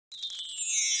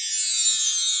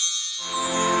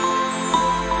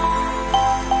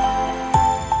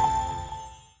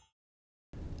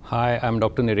Hi, I'm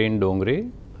Dr. Niren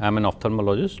Dongre. I'm an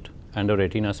ophthalmologist and a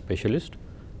retina specialist.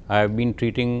 I have been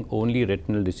treating only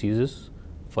retinal diseases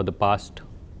for the past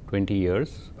 20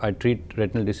 years. I treat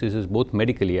retinal diseases both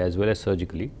medically as well as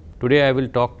surgically. Today I will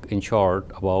talk in short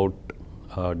about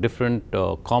different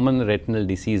common retinal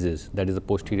diseases, that is the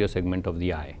posterior segment of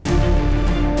the eye.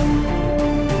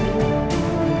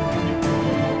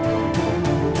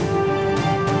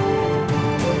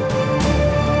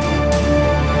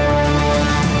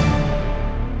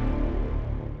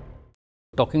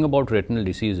 Talking about retinal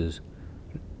diseases,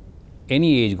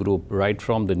 any age group right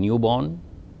from the newborn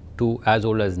to as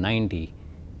old as 90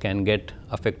 can get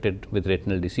affected with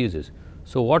retinal diseases.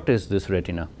 So what is this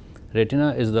retina?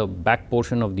 Retina is the back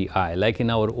portion of the eye. Like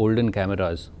in our olden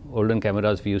cameras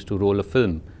we used to roll a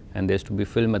film and there used to be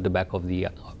film at the back of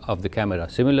the camera.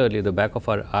 Similarly, the back of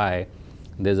our eye,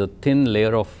 there is a thin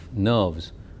layer of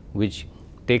nerves which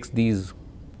takes these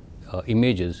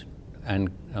images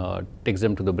and takes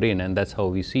them to the brain, and that's how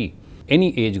we see.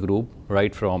 Any age group,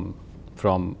 right from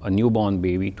a newborn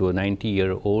baby to a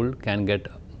 90-year-old, can get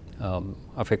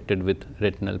affected with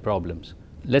retinal problems.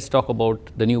 Let's talk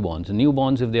about the newborns. The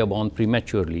newborns, if they are born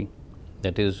prematurely,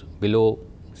 that is below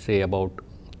say about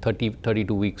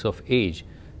 32 weeks of age,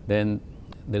 then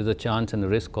there is a chance and a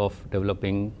risk of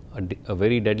developing a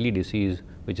very deadly disease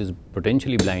which is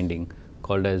potentially blinding,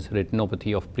 called as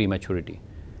retinopathy of prematurity.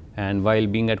 And while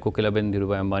being at Kokilaben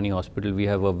Dhirubhai Ambani Hospital, we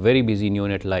have a very busy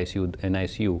neonatal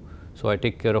ICU, so I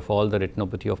take care of all the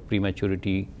retinopathy of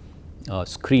prematurity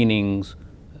screenings,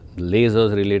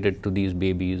 lasers related to these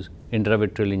babies,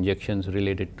 intravitreal injections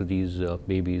related to these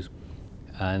babies,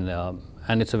 and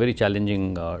it's a very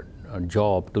challenging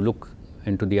job to look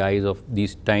into the eyes of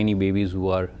these tiny babies who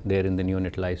are there in the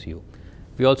neonatal ICU.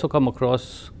 We also come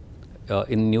across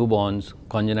in newborns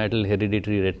congenital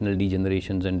hereditary retinal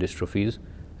degenerations and dystrophies,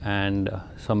 and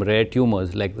some rare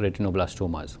tumors like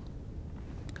retinoblastomas.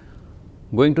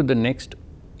 Going to the next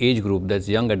age group, that's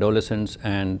young adolescents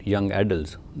and young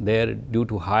adults, there due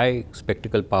to high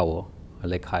spectacle power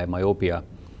like high myopia,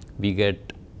 we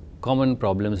get common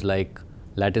problems like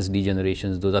lattice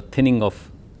degenerations. Those are thinning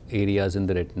of areas in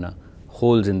the retina,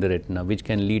 holes in the retina, which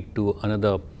can lead to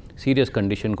another serious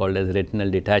condition called as retinal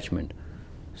detachment.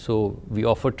 So we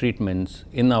offer treatments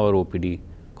in our OPD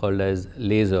called as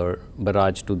laser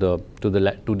barrage to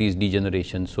these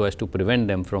degenerations, so as to prevent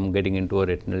them from getting into a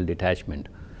retinal detachment.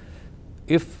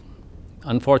 If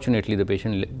unfortunately the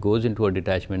patient goes into a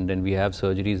detachment, then we have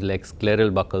surgeries like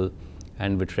scleral buckle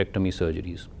and vitrectomy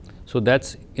surgeries. So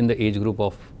that's in the age group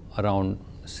of around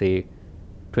say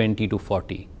 20 to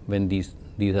 40, when these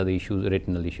are the issues,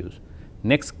 retinal issues.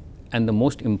 Next, and the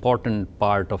most important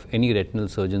part of any retinal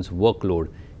surgeon's workload,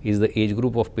 is the age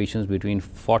group of patients between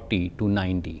 40 to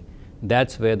 90.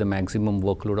 That's where the maximum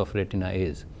workload of retina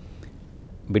is.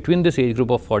 Between this age group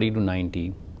of 40 to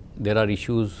 90, there are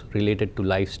issues related to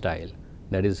lifestyle,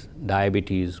 that is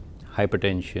diabetes,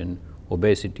 hypertension,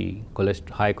 obesity,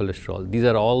 high cholesterol. These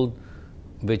are all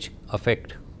which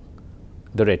affect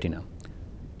the retina.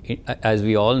 As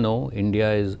we all know,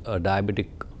 India is a diabetic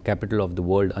capital of the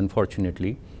world,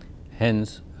 unfortunately.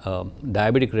 Hence,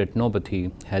 diabetic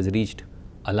retinopathy has reached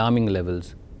alarming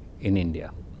levels in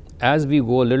India. As we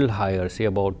go a little higher, say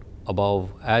above,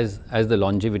 as the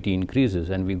longevity increases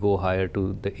and we go higher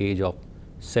to the age of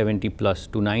 70 plus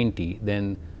to 90,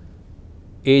 then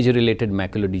age-related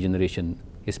macular degeneration,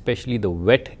 especially the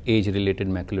wet age-related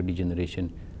macular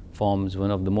degeneration, forms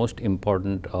one of the most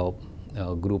important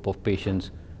group of patients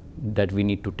that we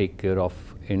need to take care of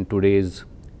in today's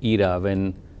era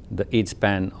when the age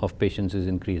span of patients is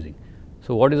increasing.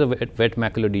 So what is a wet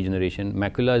macular degeneration?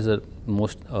 Macula is the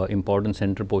most important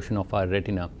central portion of our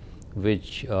retina,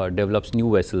 which develops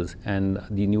new vessels, and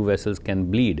the new vessels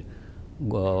can bleed,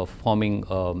 forming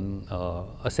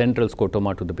a central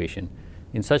scotoma to the patient.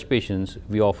 In such patients,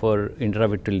 we offer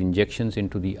intravitreal injections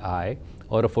into the eye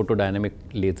or a photodynamic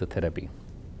laser therapy.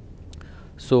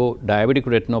 So diabetic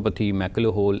retinopathy,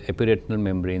 macular hole, epiretinal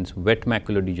membranes, wet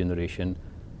macular degeneration,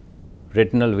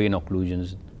 retinal vein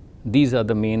occlusions, these are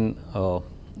the main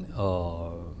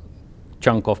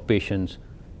chunk of patients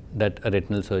that a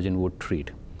retinal surgeon would treat.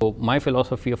 So my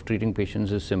philosophy of treating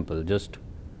patients is simple: just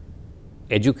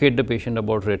educate the patient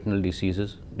about retinal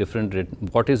diseases,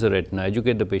 what is the retina,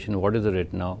 educate the patient what is the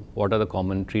retina, what are the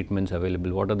common treatments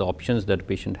available, what are the options that the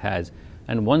patient has,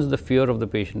 and once the fear of the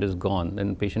patient is gone, then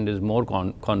the patient is more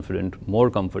confident,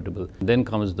 more comfortable. Then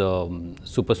comes the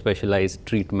super specialized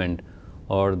treatment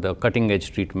or the cutting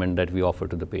edge treatment that we offer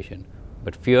to the patient.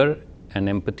 But fear and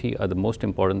empathy are the most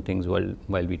important things while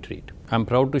we treat. I'm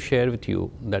proud to share with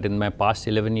you that in my past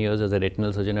 11 years as a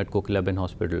retinal surgeon at Kokilaben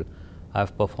Hospital, I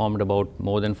have performed about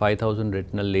more than 5,000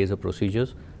 retinal laser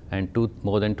procedures and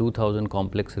more than 2,000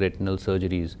 complex retinal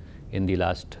surgeries in the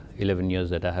last 11 years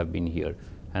that I have been here.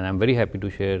 And I am very happy to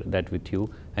share that with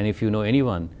you. And if you know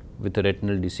anyone with a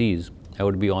retinal disease, I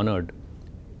would be honored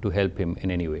to help him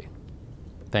in any way.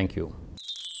 Thank you.